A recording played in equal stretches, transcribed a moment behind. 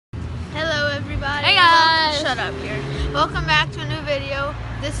shut up here. Welcome back to a new video.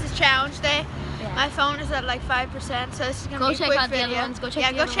 This is challenge day. Yeah. My phone is at like 5%, so this is gonna be a check quick out video. the other ones. Go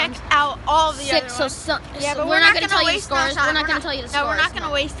check the other check ones. out all the other ones. So yeah, but we're not gonna tell you the waste no scores. time. We're not gonna tell you the scores. No, we're not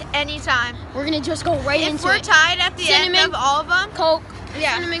gonna waste any time. We're gonna just go right into If we're it. tied at the end Cinnamon, of all of them, Coke.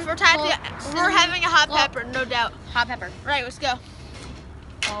 yeah, cinnamon, if we're tied. Coke, We're having a hot Coke. pepper, no doubt. Hot pepper. Right, let's go.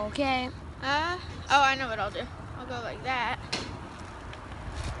 Okay. Oh, I know what I'll do. I'll go like that.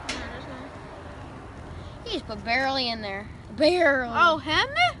 You just put barely in there. Barely. Oh, him?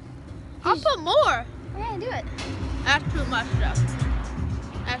 I'll put more. Yeah, do it. That's too much stuff.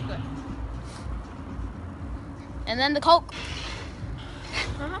 That's good. And then the Coke.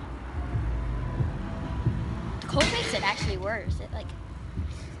 Uh-huh. The Coke makes it actually worse. It like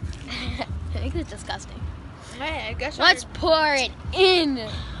it makes it disgusting. Hey, I guess Let's pour it in.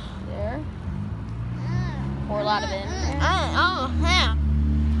 There. Pour a lot of it in there. Yeah.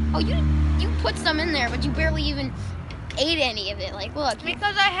 Oh, you put some in there, but you barely even ate any of it. Like, look.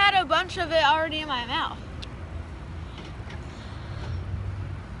 Because I had a bunch of it already in my mouth.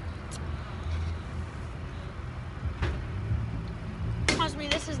 Trust me,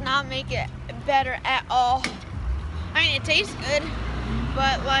 this does not make it better at all. I mean, it tastes good,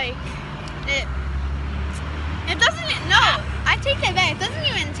 but like, it doesn't, no, I take that back. It doesn't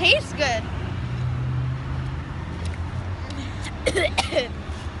even taste good.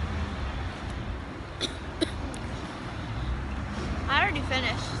 I already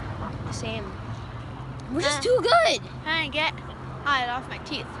finished. Same. We're just too good. I get it off my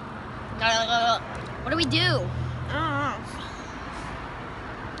teeth. What do we do? I don't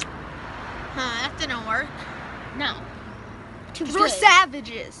know. That didn't work. No. Too We're good.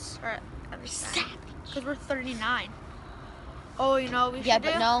 savages. We're Savage. Because we're 39. Oh, you know what we Yeah, should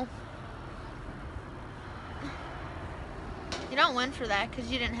do? but no. You don't win for that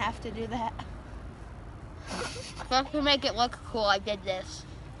because you didn't have to do that. Just to make it look cool, I did this.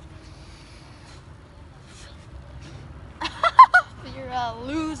 You're a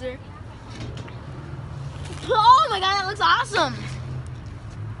loser. Oh my god, that looks awesome.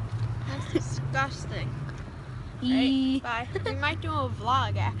 That's disgusting. Right, bye. We might do a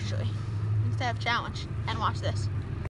vlog actually instead of challenge. And watch this.